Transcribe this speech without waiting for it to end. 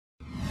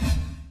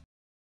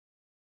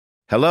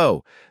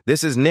Hello,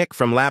 this is Nick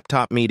from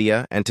Laptop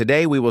Media, and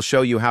today we will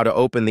show you how to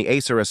open the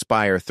Acer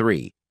Aspire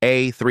 3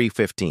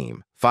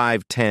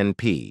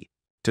 A315-510P.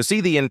 To see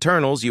the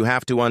internals, you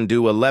have to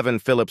undo 11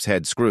 Phillips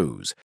head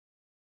screws.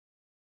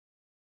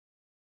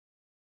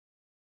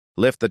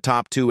 Lift the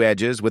top two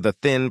edges with a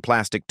thin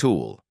plastic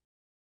tool.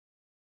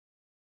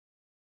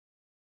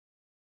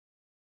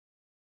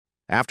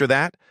 After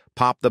that,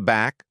 pop the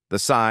back, the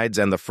sides,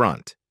 and the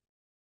front.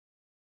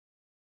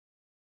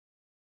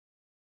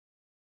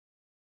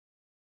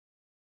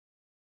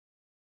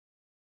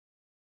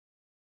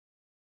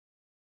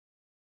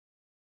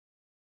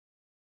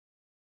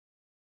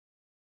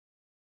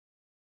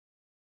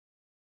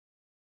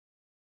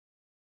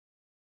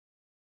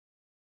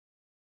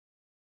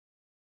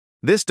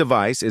 This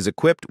device is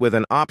equipped with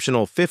an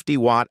optional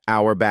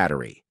 50-watt-hour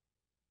battery.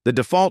 The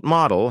default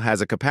model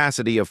has a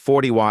capacity of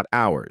 40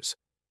 watt-hours.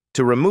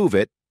 To remove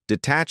it,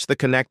 detach the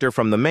connector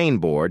from the main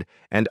board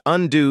and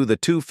undo the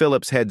two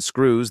Phillips head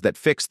screws that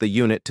fix the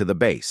unit to the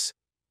base.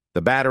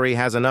 The battery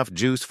has enough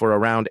juice for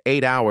around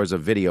 8 hours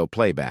of video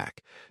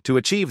playback. To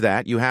achieve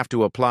that, you have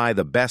to apply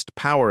the best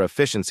power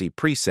efficiency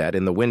preset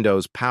in the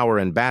Windows Power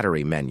and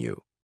Battery menu.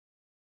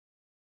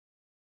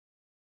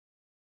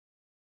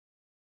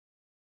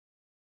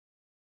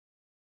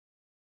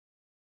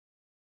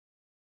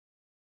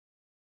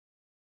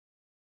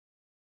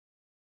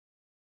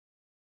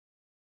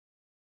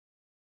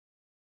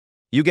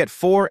 You get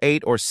 4,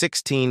 8, or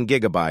 16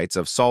 gigabytes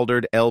of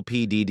soldered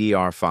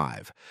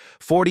LPDDR5,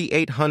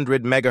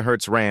 4800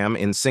 MHz RAM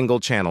in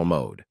single-channel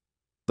mode.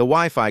 The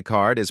Wi-Fi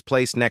card is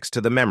placed next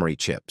to the memory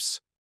chips.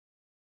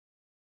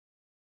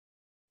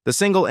 The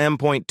single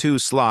M.2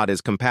 slot is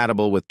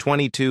compatible with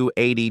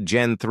 2280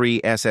 Gen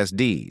 3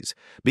 SSDs.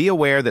 Be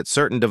aware that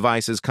certain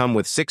devices come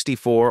with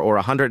 64 or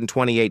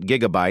 128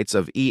 gigabytes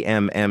of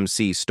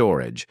eMMC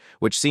storage,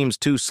 which seems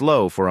too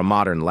slow for a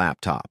modern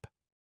laptop.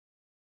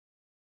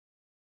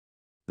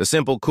 The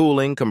simple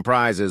cooling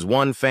comprises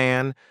one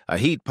fan, a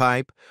heat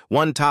pipe,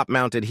 one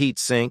top-mounted heat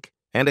sink,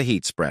 and a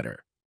heat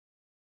spreader.